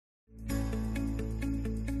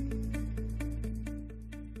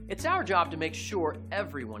It's our job to make sure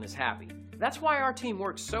everyone is happy. That's why our team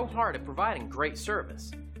works so hard at providing great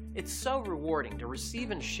service. It's so rewarding to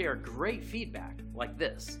receive and share great feedback like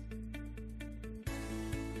this.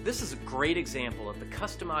 This is a great example of the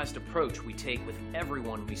customized approach we take with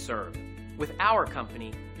everyone we serve. With our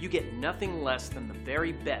company, you get nothing less than the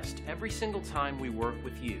very best every single time we work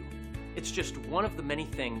with you. It's just one of the many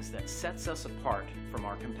things that sets us apart from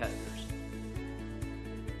our competitors.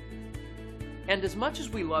 And as much as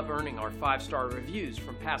we love earning our 5-star reviews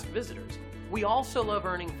from past visitors, we also love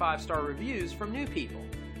earning 5-star reviews from new people.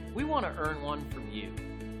 We want to earn one from you.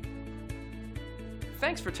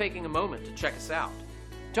 Thanks for taking a moment to check us out.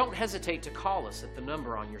 Don't hesitate to call us at the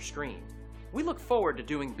number on your screen. We look forward to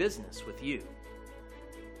doing business with you.